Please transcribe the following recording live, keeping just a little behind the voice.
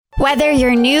Whether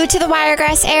you're new to the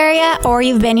Wiregrass area or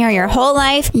you've been here your whole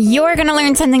life, you're going to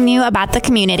learn something new about the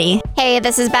community. Hey,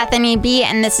 this is Bethany B,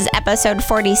 and this is episode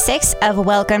 46 of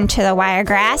Welcome to the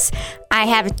Wiregrass. I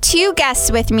have two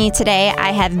guests with me today.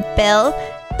 I have Bill,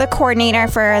 the coordinator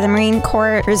for the Marine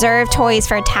Corps Reserve Toys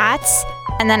for Tots,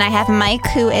 and then I have Mike,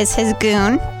 who is his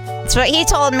goon. That's what he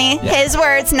told me. Yeah. His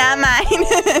words, not mine.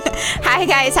 Hi,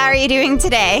 guys. How are you doing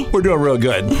today? We're doing real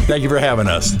good. Thank you for having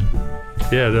us.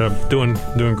 Yeah, doing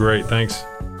great. Thanks.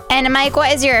 And Mike,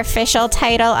 what is your official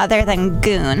title other than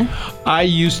goon? I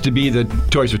used to be the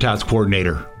Toys for Tots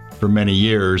coordinator for many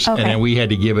years, and then we had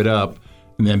to give it up.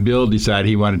 And then Bill decided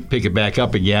he wanted to pick it back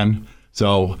up again.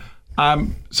 So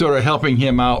I'm sort of helping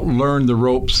him out, learn the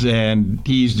ropes, and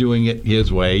he's doing it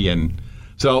his way. And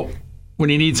so when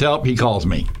he needs help, he calls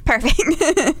me. Perfect.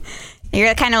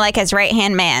 You're kind of like his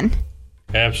right-hand man.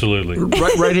 Absolutely.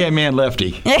 Right-hand man,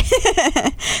 lefty.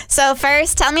 So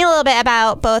first, tell me a little bit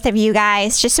about both of you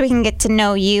guys, just so we can get to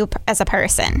know you as a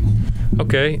person.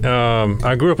 Okay.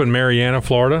 I grew up in Marianna,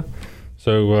 Florida,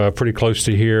 so pretty close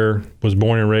to here. Was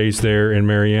born and raised there in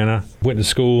Marianna. Went to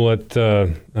school at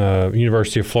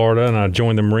University of Florida, and I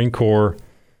joined the Marine Corps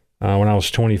when I was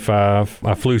 25.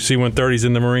 I flew C-130s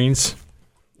in the Marines.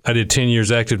 I did 10 years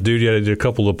active duty. I did a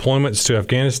couple of deployments to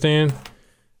Afghanistan.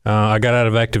 I got out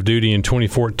of active duty in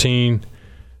 2014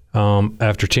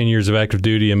 after 10 years of active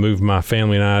duty and moved my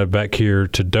family and I back here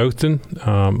to Dothan.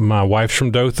 My wife's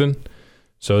from Dothan,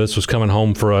 so this was coming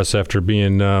home for us after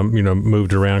being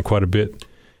moved around quite a bit.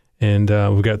 And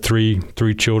we've got three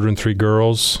children, 3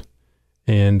 girls.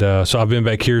 And so I've been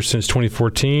back here since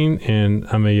 2014, and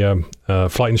I'm a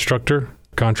flight instructor,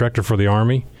 contractor for the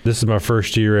Army. This is my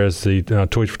first year as the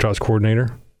Toys for Tots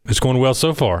coordinator. It's going well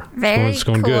so far. It's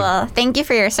going cool. Good. Thank you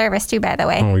for your service, too, by the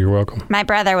way. Oh, you're welcome. My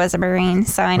brother was a Marine,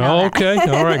 so I know that. Okay.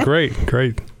 All right.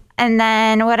 Great. And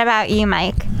then what about you,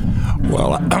 Mike?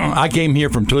 Well, I came here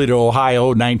from Toledo,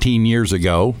 Ohio 19 years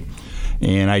ago,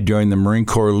 and I joined the Marine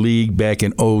Corps League back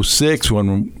in 2006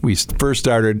 when we first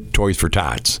started Toys for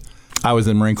Tots. I was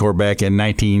in the Marine Corps back in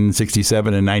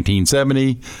 1967 and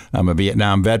 1970. I'm a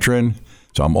Vietnam veteran,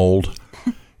 so I'm old.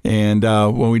 And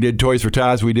when we did Toys for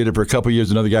Tots, we did it for a couple of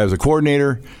years. Another guy was a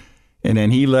coordinator, and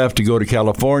then he left to go to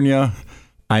California.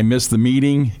 I missed the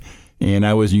meeting, and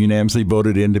I was unanimously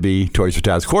voted in to be Toys for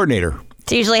Tots coordinator.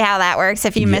 It's usually how that works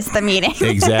if you miss the meeting.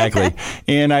 Exactly.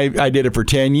 And I did it for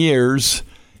 10 years.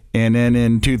 And then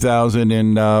in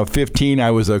 2015, I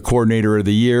was a coordinator of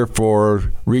the year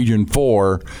for Region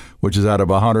 4, which is out of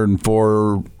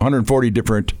 140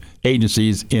 different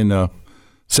agencies in the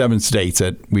 7 states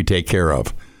that we take care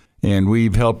of. And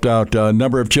we've helped out a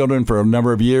number of children for a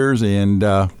number of years, and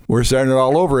we're starting it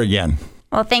all over again.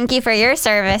 Well, thank you for your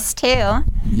service, too.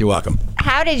 You're welcome.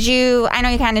 How did you, I know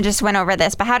you kind of just went over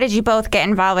this, but how did you both get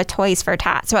involved with Toys for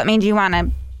Tots? What made you want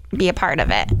to be a part of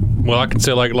it? Well, I can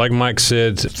say, like Mike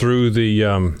said, through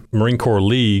the Marine Corps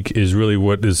League is really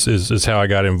what is how I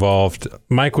got involved.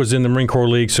 Mike was in the Marine Corps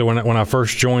League, so when I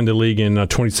first joined the league in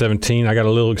 2017, I got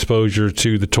a little exposure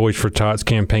to the Toys for Tots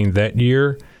campaign that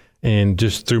year. And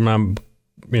just through my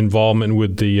involvement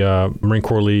with the Marine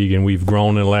Corps League, and we've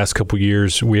grown in the last couple of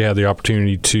years, we had the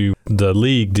opportunity the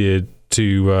league did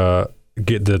to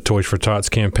get the Toys for Tots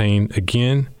campaign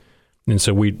again. And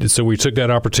so we took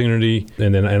that opportunity,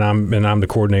 and I'm the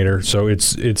coordinator. So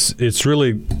it's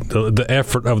really the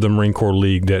effort of the Marine Corps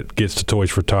League that gets the Toys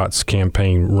for Tots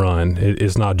campaign run.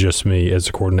 It's not just me as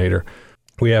the coordinator.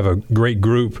 We have a great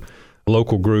group, a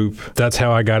local group. That's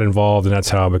how I got involved, and that's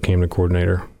how I became the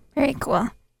coordinator. Very cool.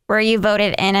 Were you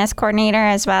voted in as coordinator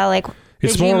as well? Like,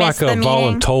 it's more like a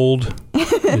voluntold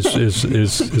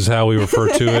is how we refer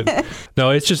to it.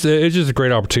 No, it's just a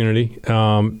great opportunity.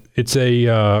 It's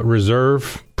a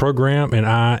reserve program, and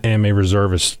I am a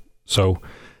reservist. So,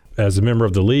 as a member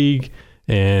of the league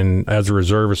and as a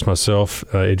reservist myself,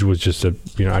 it was just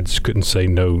I just couldn't say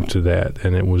no to that,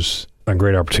 and it was a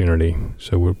great opportunity.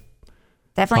 So we're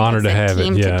definitely honored to have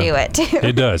team it. Yeah, to do it too.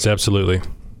 It does, absolutely.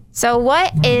 So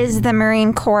what is the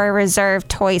Marine Corps Reserve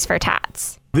Toys for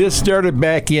Tots? This started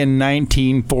back in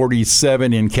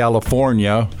 1947 in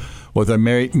California with a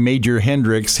Major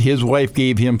Hendricks. His wife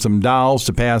gave him some dolls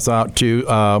to pass out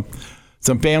to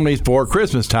some families for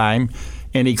Christmas time,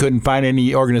 and he couldn't find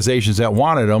any organizations that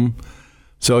wanted them.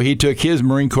 So he took his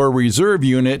Marine Corps Reserve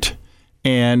unit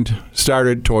and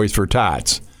started Toys for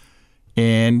Tots.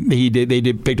 And they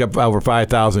picked up over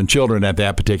 5,000 children at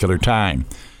that particular time.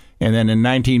 And then in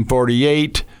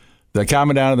 1948, the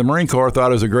Commandant of the Marine Corps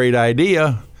thought it was a great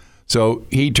idea, so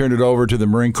he turned it over to the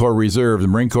Marine Corps Reserve. The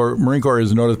Marine Corps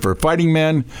is noted for fighting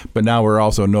men, but now we're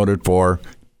also noted for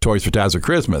Toys for Tots at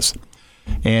Christmas.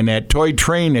 And that toy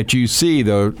train that you see,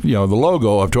 the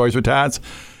logo of Toys for Tots,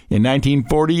 in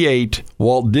 1948,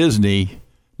 Walt Disney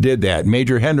did that.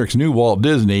 Major Hendricks knew Walt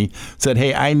Disney, said,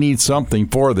 hey, I need something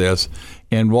for this.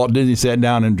 And Walt Disney sat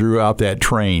down and drew out that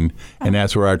train, and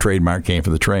that's where our trademark came for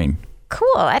the train.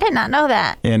 Cool. I did not know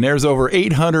that. And there's over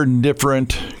 800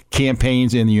 different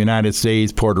campaigns in the United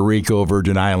States, Puerto Rico,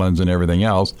 Virgin Islands, and everything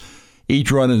else. Each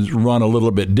run is run a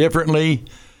little bit differently.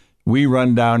 We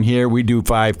run down here. We do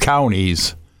 5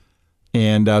 counties,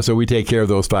 and so we take care of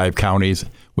those 5 counties.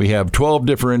 We have 12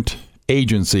 different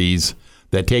agencies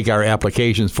that take our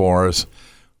applications for us.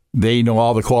 They know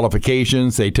all the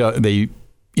qualifications. They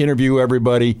interview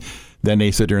everybody. Then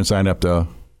they sit there and sign up the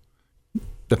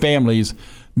families.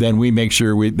 Then we make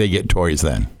sure they get toys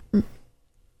then.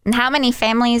 And how many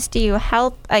families do you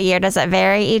help a year? Does it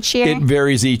vary each year? It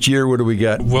varies each year. What do we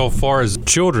got? Well, as far as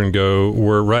children go,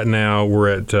 we're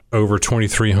at over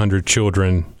 2,300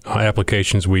 children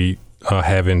applications we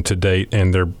have in to date,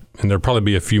 and there'll probably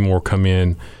be a few more come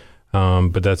in.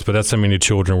 But that's how many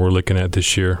children we're looking at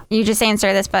this year. You just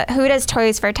answered this, but who does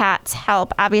Toys for Tots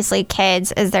help? Obviously,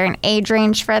 kids. Is there an age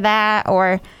range for that,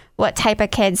 or what type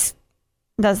of kids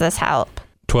does this help?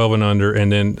 12 and under,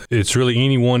 and then it's really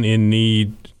anyone in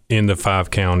need in the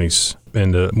 5 counties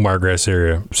in the Wiregrass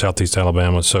area, Southeast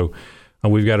Alabama. So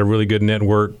we've got a really good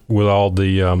network with all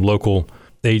the local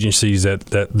agencies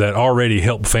that already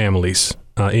help families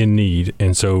in need,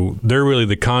 and so they're really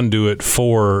the conduit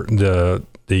for the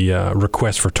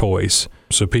request for toys.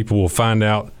 So people will find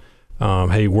out,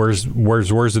 hey, where's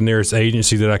the nearest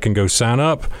agency that I can go sign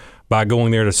up? By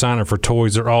going there to sign up for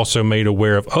toys, they're also made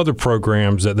aware of other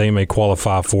programs that they may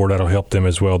qualify for that'll help them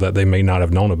as well that they may not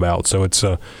have known about. So it's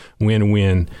a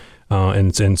win-win,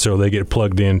 and so they get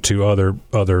plugged into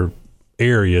other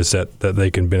areas that they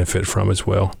can benefit from as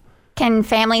well. Can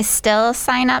families still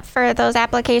sign up for those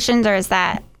applications, or is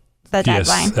that the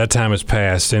deadline? Yes, that time has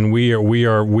passed, and we've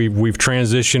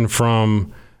transitioned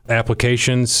from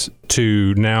applications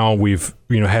to now we've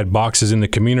had boxes in the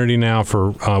community now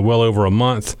for well over a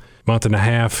month and a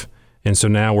half, and so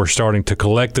now we're starting to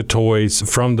collect the toys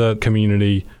from the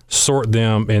community, sort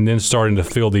them, and then starting to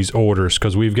fill these orders,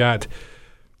 because we've got,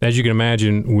 as you can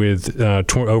imagine, with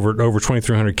over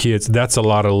 2,300 kids, that's a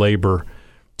lot of labor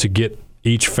to get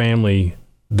each family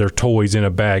their toys in a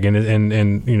bag, and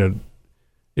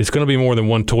it's going to be more than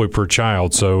one toy per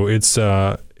child, so it's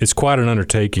quite an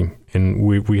undertaking, and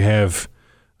we have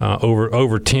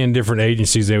over 10 different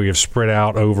agencies that we have spread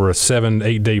out over a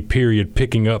 7-8 day period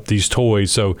picking up these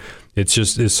toys. So it's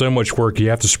so much work. You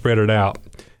have to spread it out,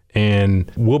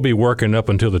 and we'll be working up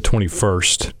until the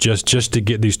 21st just to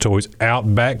get these toys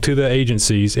out back to the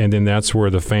agencies, and then that's where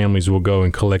the families will go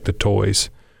and collect the toys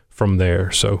from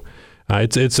there. So you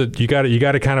got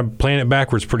to kind of plan it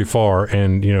backwards pretty far,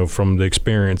 and from the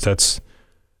experience, that's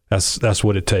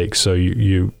what it takes. So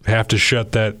you have to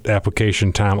shut that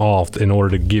application time off in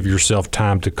order to give yourself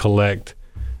time to collect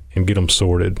and get them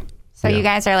sorted. So you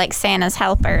guys are like Santa's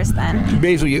helpers then?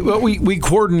 Basically, well, we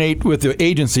coordinate with the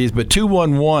agencies, but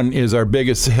 211 is our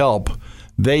biggest help.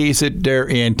 They sit there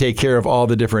and take care of all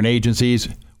the different agencies.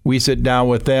 We sit down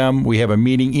with them. We have a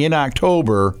meeting in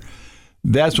October.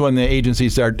 That's when the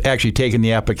agencies start actually taking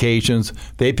the applications.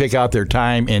 They pick out their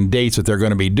time and dates that they're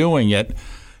going to be doing it.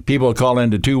 People call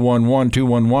into 211.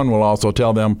 211 will also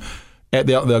tell them,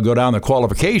 they'll go down the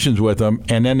qualifications with them,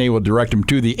 and then they will direct them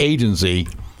to the agency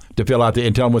to fill out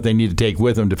and tell them what they need to take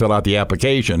with them to fill out the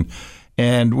application.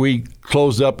 And we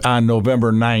closed up on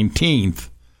November 19th.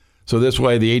 So this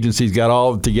way the agencies got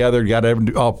all together,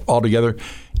 all together,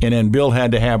 and then Bill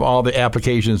had to have all the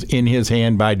applications in his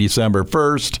hand by December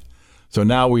 1st. So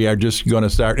now we are just going to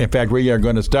start. In fact, we are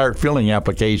going to start filling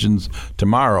applications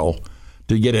tomorrow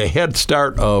to get a head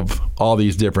start of all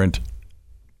these different,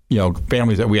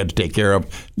 families that we had to take care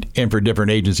of, and for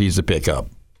different agencies to pick up.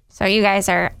 So you guys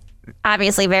are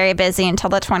obviously very busy until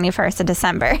the 21st of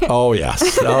December. Oh,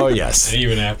 yes. Oh, yes. And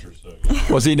even after, so.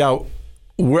 Well, see, now,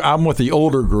 I'm with the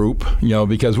older group,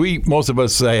 because most of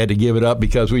us had to give it up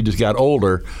because we just got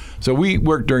older. So we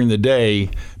work during the day.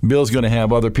 Bill's going to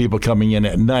have other people coming in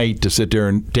at night to sit there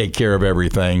and take care of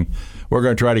everything. We're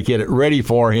going to try to get it ready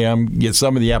for him, get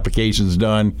some of the applications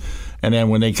done, and then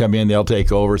when they come in, they'll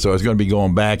take over. So it's going to be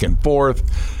going back and forth.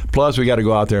 Plus, we got to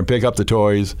go out there and pick up the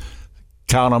toys,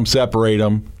 count them, separate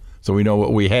them, so we know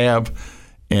what we have,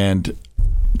 and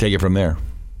take it from there.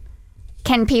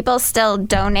 Can people still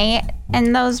donate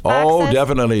in those boxes? Oh,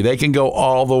 definitely. They can go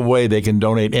all the way. They can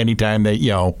donate anytime they,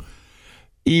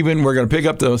 even we're going to pick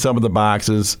up some of the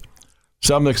boxes.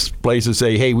 Some places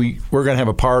say, hey, we're going to have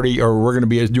a party, or we're going to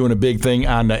be doing a big thing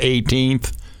on the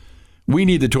 18th. We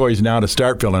need the toys now to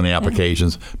start filling the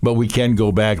applications, but we can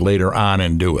go back later on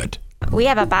and do it. We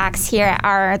have a box here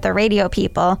at the radio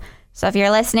people. So if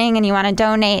you're listening and you want to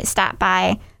donate, stop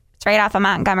by. It's right off of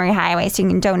Montgomery Highway, so you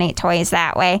can donate toys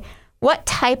that way. What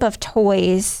type of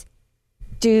toys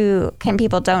can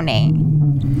people donate?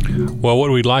 Well,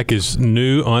 what we'd like is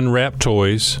new unwrapped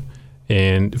toys,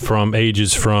 and from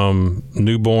ages from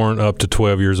newborn up to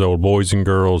 12 years old, boys and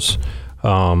girls.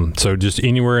 So just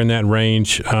anywhere in that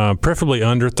range, preferably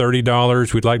under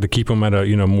 $30. We'd like to keep them at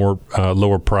a more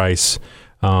lower price.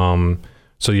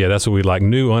 So yeah, that's what we'd like.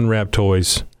 New unwrapped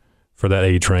toys for that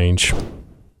age range.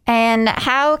 And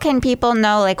how can people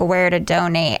know like where to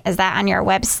donate? Is that on your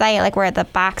website, like where the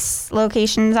box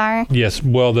locations are? Yes.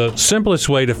 Well, the simplest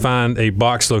way to find a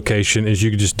box location is you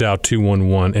can just dial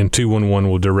 211, and 211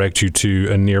 will direct you to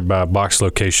a nearby box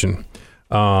location.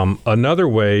 Another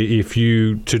way, if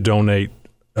you'd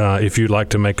like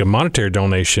to make a monetary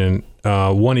donation,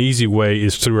 one easy way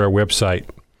is through our website.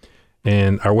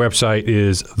 And our website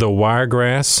is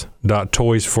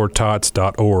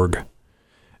thewiregrass.toysfortots.org.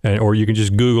 Or you can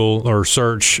just Google or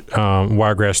search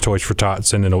Wiregrass Toys for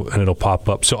Tots, and it'll pop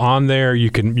up. So on there, you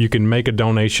can make a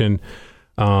donation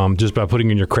just by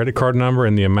putting in your credit card number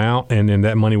and the amount, and then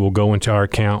that money will go into our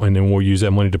account, and then we'll use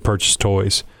that money to purchase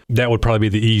toys. That would probably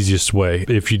be the easiest way.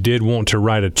 If you did want to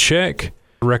write a check,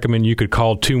 I recommend you could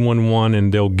call 211,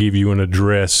 and they'll give you an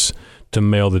address to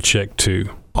mail the check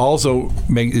to. Also,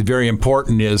 very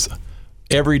important is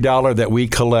every dollar that we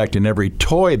collect and every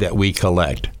toy that we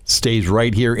collect stays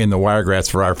right here in the Wiregrass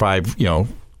for our 5,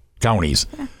 counties.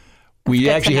 Yeah, we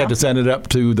actually had to send it up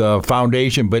to the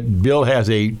foundation, but Bill has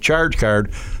a charge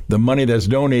card. The money that's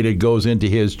donated goes into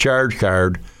his charge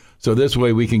card. So this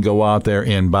way we can go out there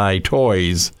and buy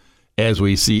toys as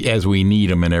we need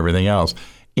them and everything else.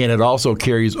 And it also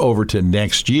carries over to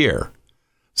next year.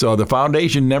 So the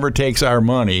foundation never takes our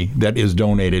money that is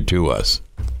donated to us.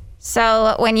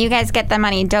 So when you guys get the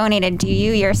money donated, do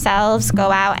you yourselves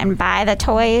go out and buy the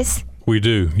toys? We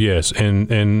do, yes.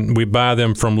 And we buy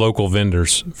them from local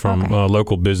vendors, from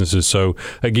local businesses. So,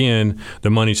 again,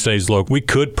 the money stays local. We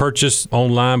could purchase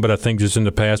online, but I think just in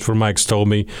the past, what Mike's told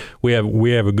me, we have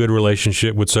a good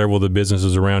relationship with several of the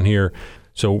businesses around here.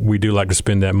 So we do like to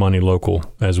spend that money local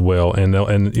as well. And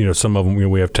some of them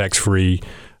we have tax-free,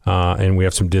 and we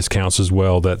have some discounts as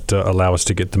well that allow us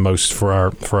to get the most for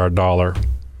our dollar.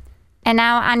 And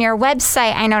now on your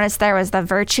website, I noticed there was the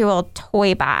virtual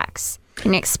toy box.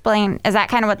 Can you explain, is that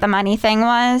kind of what the money thing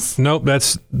was? Nope.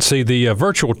 The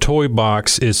virtual toy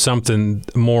box is something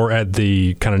more at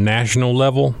the kind of national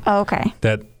level. Oh, okay.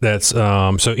 That's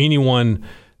so anyone,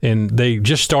 and they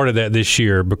just started that this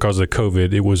year because of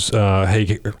COVID. It was,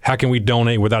 hey, how can we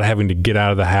donate without having to get out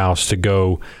of the house to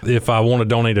go? If I want to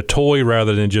donate a toy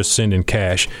rather than just send in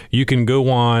cash, you can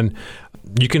go on,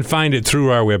 you can find it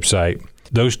through our website.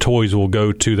 Those toys will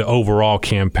go to the overall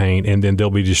campaign, and then they'll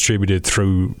be distributed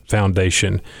through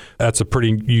Foundation. That's a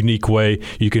pretty unique way.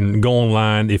 You can go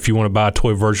online if you want to buy a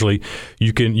toy virtually.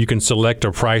 You can select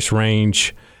a price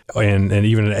range and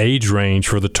even an age range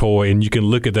for the toy, and you can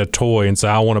look at that toy and say,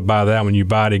 I want to buy that. When you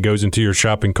buy it, it goes into your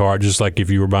shopping cart, just like if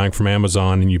you were buying from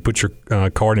Amazon, and you put your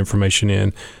card information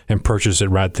in and purchase it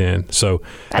right then. So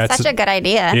that's such a good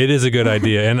idea. It is a good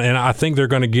idea, and I think they're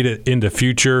going to get it in the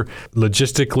future.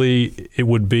 Logistically, it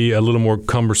would be a little more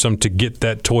cumbersome to get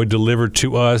that toy delivered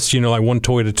to us, like one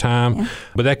toy at a time. Yeah.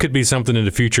 But that could be something in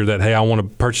the future that, hey, I want to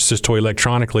purchase this toy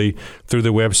electronically through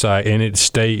the website, and it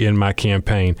stay in my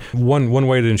campaign. One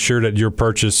way to ensure that your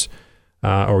purchase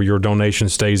or your donation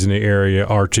stays in the area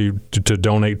are to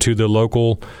donate to the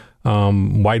local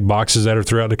white boxes that are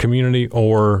throughout the community,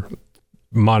 or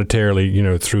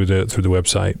monetarily, through the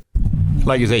website.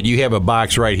 Like I said, you have a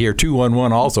box right here.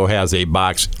 211 also has a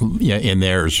box in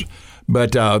theirs.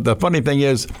 But the funny thing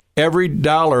is, every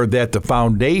dollar that the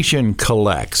foundation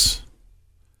collects,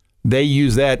 they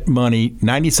use that money,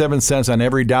 97 cents on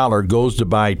every dollar goes to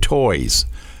buy toys.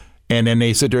 And then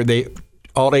they sit there,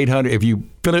 all 800, if you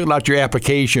fill out your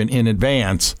application in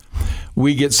advance,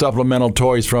 we get supplemental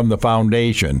toys from the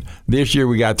foundation. This year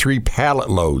we got 3 pallet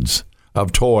loads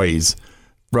of toys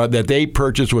that they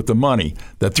purchase with the money.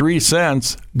 The 3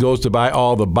 cents goes to buy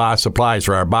all the box supplies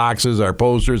for our boxes, our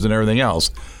posters, and everything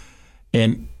else.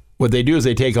 And what they do is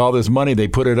they take all this money, they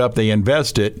put it up, they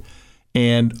invest it,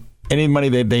 and any money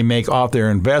that they make off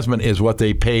their investment is what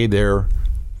they pay their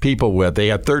people with. They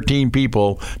have 13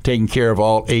 people taking care of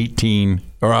all 18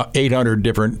 or 800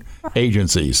 different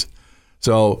agencies.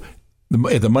 So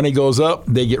if the money goes up,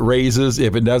 they get raises.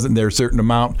 If it doesn't, there's a certain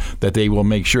amount that they will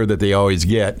make sure that they always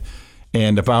get.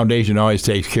 And the foundation always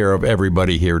takes care of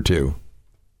everybody here too.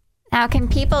 Now, can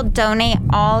people donate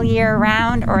all year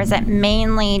round, or is it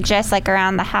mainly just like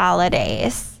around the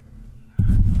holidays?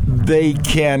 They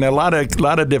can. A lot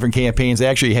of different campaigns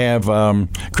actually have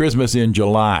Christmas in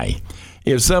July.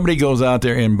 If somebody goes out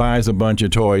there and buys a bunch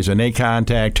of toys and they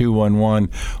contact 211,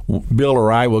 Bill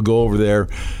or I will go over there.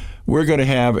 We're going to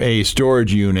have a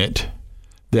storage unit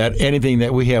that anything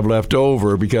that we have left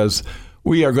over, because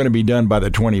we are going to be done by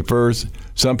the 21st.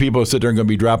 Some people sit there and going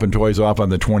to be dropping toys off on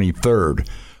the 23rd.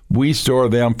 We store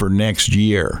them for next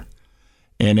year.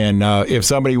 And then if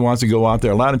somebody wants to go out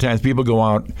there, a lot of times people go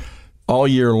out all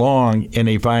year long and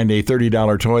they find a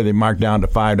 $30 toy they mark down to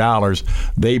 $5.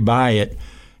 They buy it,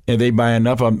 and they buy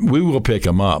enough of them, we will pick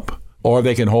them up. Or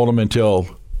they can hold them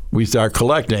until we start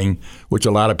collecting, which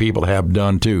a lot of people have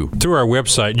done too. Through our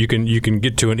website, you can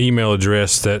get to an email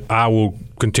address that I will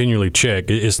continually check.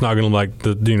 It's not going to like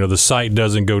the site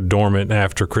doesn't go dormant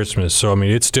after Christmas. So I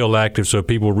mean, it's still active. So if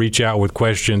people reach out with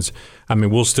questions, I mean,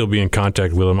 we'll still be in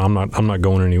contact with them. I'm not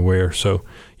going anywhere. So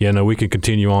yeah, no, we can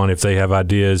continue on if they have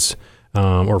ideas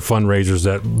or fundraisers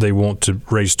that they want to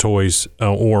raise toys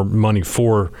or money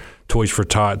for Toys for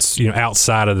Tots.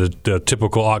 Outside of the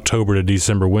typical October to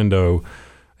December window.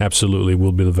 Absolutely,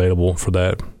 we'll be available for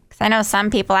that. I know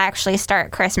some people actually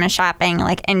start Christmas shopping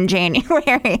like in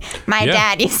January. My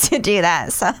dad used to do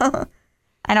that, so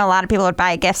I know a lot of people would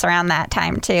buy gifts around that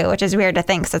time too, which is weird to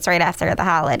think, because it's right after the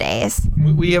holidays.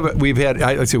 We've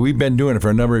been doing it for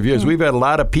a number of years. We've had a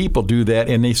lot of people do that,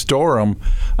 and they store them.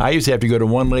 I used to have to go to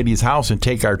one lady's house and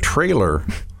take our trailer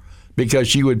because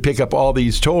she would pick up all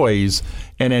these toys,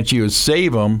 and then she would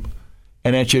save them.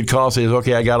 And then she'd call and say,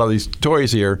 okay, I got all these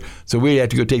toys here. So we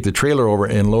had to go take the trailer over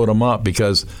and load them up,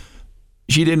 because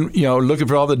she didn't, looking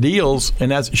for all the deals.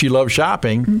 And she loved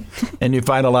shopping. And you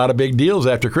find a lot of big deals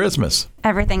after Christmas.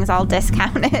 Everything's all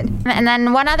discounted. And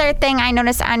then one other thing I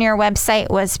noticed on your website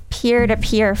was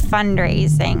peer-to-peer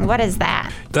fundraising. What is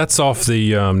that? That's off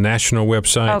the national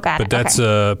website. Oh, got it.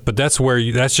 But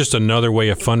that's just another way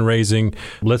of fundraising.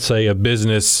 Let's say a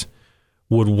business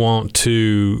would want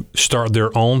to start their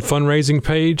own fundraising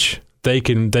page, they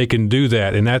can do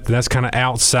that, and that's kind of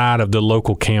outside of the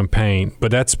local campaign.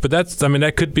 But that's I mean,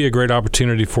 that could be a great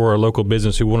opportunity for a local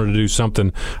business who wanted to do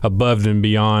something above and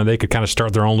beyond. They could kind of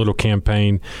start their own little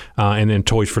campaign, and then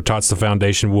Toys for Tots, the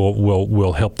foundation,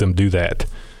 will help them do that.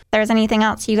 There's anything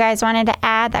else you guys wanted to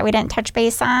add that we didn't touch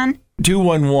base on?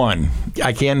 211.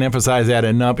 I can't emphasize that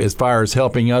enough as far as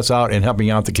helping us out and helping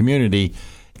out the community.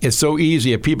 It's so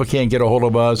easy. If people can't get a hold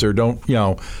of us or don't,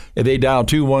 if they dial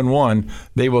 211,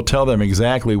 they will tell them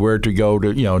exactly where to go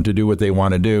to, to do what they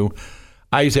want to do.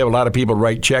 I used to have a lot of people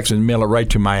write checks and mail it right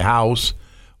to my house.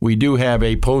 We do have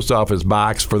a post office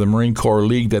box for the Marine Corps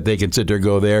League that they can sit there,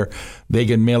 go there. They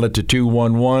can mail it to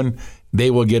 211.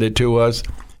 They will get it to us.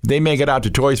 They make it out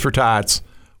to Toys for Tots.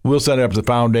 We'll send it up to the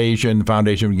foundation. The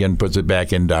foundation, again, puts it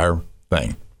back into our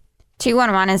thing.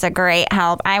 211 is a great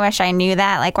help. I wish I knew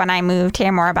that, like when I moved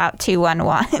here, more about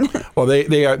 211. Well,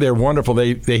 they're wonderful.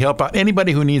 They help out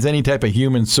anybody who needs any type of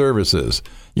human services.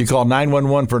 You call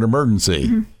 911 for an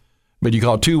emergency, but you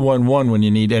call 211 when you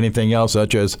need anything else,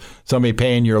 such as somebody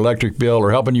paying your electric bill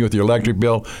or helping you with your electric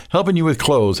bill, helping you with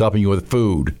clothes, helping you with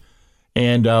food.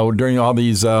 And during all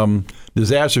these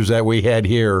disasters that we had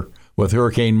here with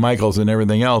Hurricane Michaels and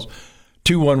everything else,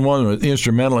 211 was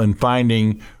instrumental in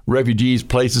finding refugees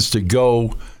places to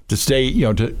go to stay,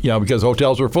 because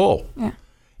hotels were full. Yeah.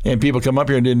 And people come up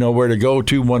here and didn't know where to go.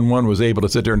 211 was able to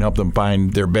sit there and help them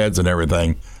find their beds and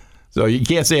everything. So you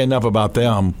can't say enough about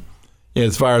them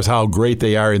as far as how great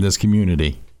they are in this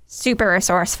community. Super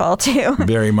resourceful, too.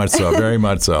 Very much so, very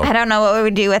much so. I don't know what we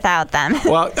would do without them.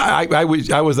 Well, I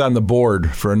was on the board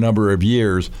for a number of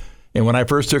years. And when I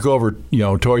first took over,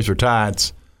 Toys for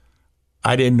Tots,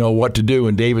 I didn't know what to do,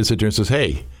 and David sits there and says,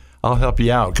 hey, I'll help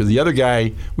you out. Because the other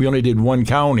guy, we only did one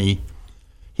county.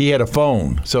 He had a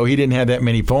phone, so he didn't have that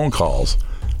many phone calls.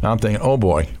 And I'm thinking, oh,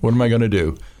 boy, what am I going to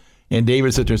do? And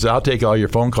David sits there and says, I'll take all your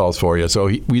phone calls for you. So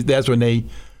that's when they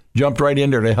jumped right in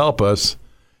there to help us.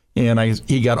 And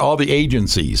he got all the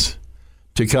agencies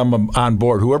to come on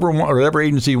board. Whatever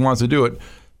agency wants to do it,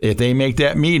 if they make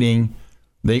that meeting,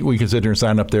 we can sit there and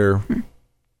sign up their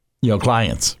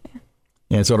clients.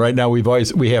 And so right now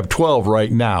we have 12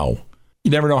 right now.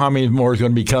 You never know how many more is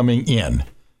going to be coming in.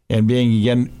 And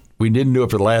we didn't do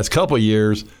it for the last couple of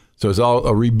years, so it's all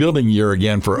a rebuilding year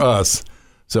again for us.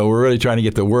 So we're really trying to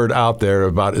get the word out there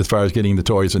about as far as getting the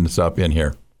toys and stuff in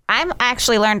here. I've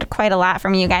actually learned quite a lot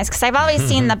from you guys, because I've always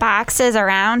seen the boxes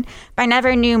around, but I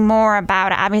never knew more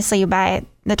about it. Obviously, you buy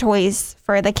the toys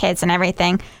for the kids and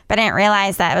everything, but I didn't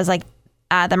realize that it was like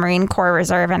the Marine Corps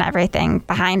Reserve and everything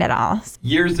behind it all.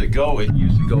 Years ago, it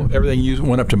used to Everything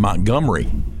went up to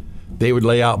Montgomery. They would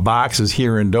lay out boxes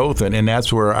here in Dothan, and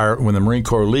that's where when the Marine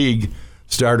Corps League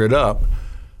started up,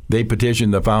 they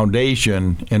petitioned the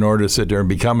foundation in order to sit there and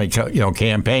become a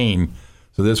campaign.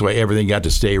 So this way, everything got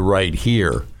to stay right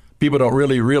here. People don't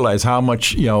really realize how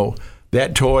much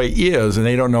that toy is, and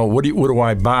they don't know what do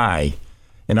I buy.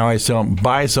 And I always tell them,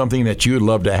 buy something that you'd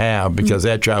love to have because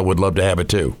that child would love to have it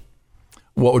too.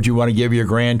 What would you want to give your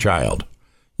grandchild,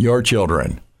 your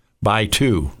children? Buy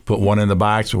 2, put 1 in the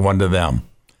box, 1 to them.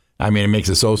 I mean, it makes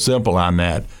it so simple on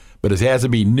that. But it has to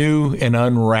be new and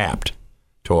unwrapped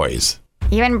toys.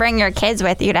 Even bring your kids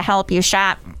with you to help you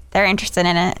shop. They're interested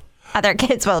in it. Other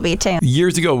kids will be too.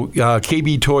 Years ago,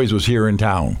 KB Toys was here in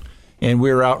town. And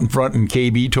we were out in front in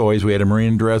KB Toys. We had a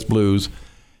Marine Dress Blues.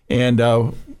 And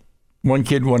one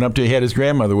kid went up to, he had his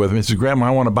grandmother with him. He said, Grandma,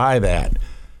 I want to buy that.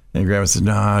 And Grandma said,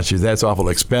 no, that's awful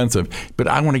expensive. But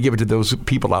I want to give it to those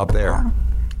people out there.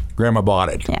 Grandma bought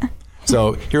it. Yeah.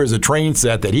 So here's a train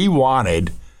set that he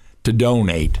wanted to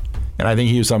donate. And I think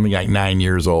he was something like 9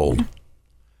 years old.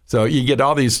 So you get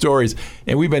all these stories.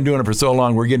 And we've been doing it for so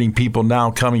long, we're getting people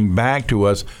now coming back to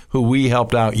us who we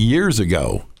helped out years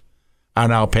ago are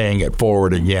now paying it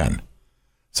forward again.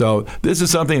 So this is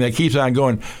something that keeps on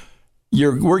going.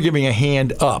 We're giving a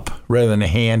hand up rather than a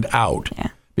hand out. Yeah.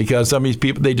 Because some of these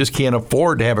people, they just can't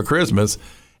afford to have a Christmas.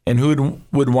 And who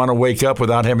would want to wake up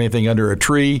without having anything under a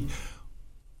tree?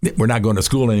 We're not going to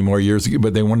school anymore years ago,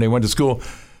 but when they went to school,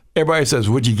 everybody says,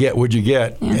 what'd you get? What'd you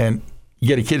get? Yeah. And you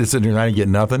get a kid that's sitting there and I didn't get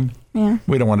nothing. Yeah.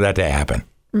 We don't want that to happen.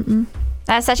 Mm-mm.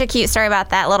 That's such a cute story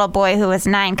about that little boy who was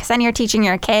 9, because then you're teaching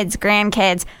your kids,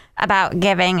 grandkids, about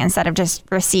giving instead of just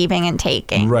receiving and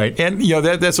taking. Right. And,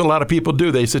 that's what a lot of people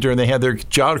do. They sit there and they have their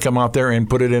child come out there and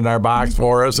put it in our box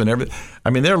for us and everything. I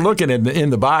mean, they're looking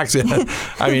in the box. I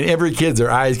mean, every kid's,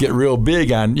 their eyes get real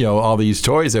big on, all these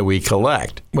toys that we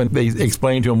collect. When they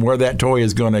explain to them where that toy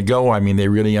is going to go, I mean, they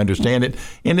really understand it.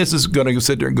 And this is going to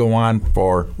sit there and go on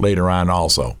for later on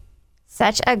also.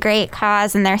 Such a great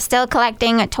cause, and they're still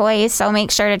collecting toys, so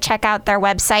make sure to check out their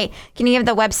website. Can you give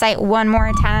the website one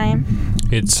more time?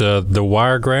 It's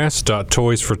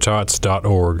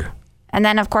thewiregrass.toysfortots.org. And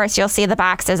then, of course, you'll see the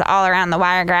boxes all around the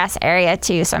Wiregrass area,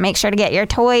 too. So make sure to get your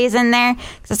toys in there,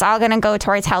 because it's all going to go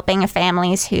towards helping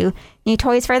families who need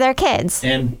toys for their kids.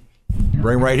 And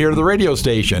bring right here to the radio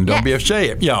station. Don't be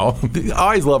ashamed.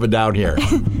 Always love it down here.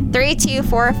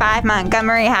 3245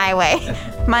 Montgomery Highway,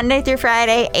 Monday through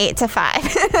Friday, 8 to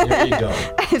 5. There you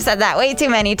go. I've said that way too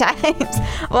many times.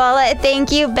 Well,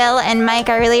 thank you, Bill and Mike.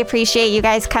 I really appreciate you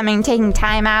guys taking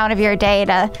time out of your day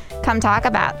to come talk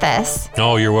about this.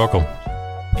 Oh, you're welcome.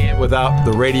 And without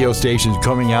the radio stations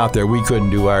coming out there, we couldn't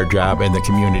do our job in the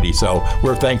community. So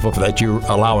we're thankful for that you're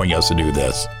allowing us to do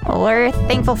this. Well, we're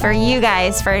thankful for you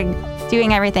guys for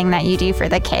doing everything that you do for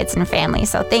the kids and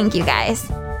families. So thank you guys.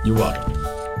 You're welcome.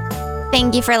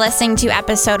 Thank you for listening to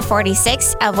episode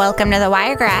 46 of Welcome to the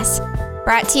Wiregrass,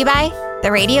 brought to you by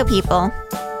the Radio People.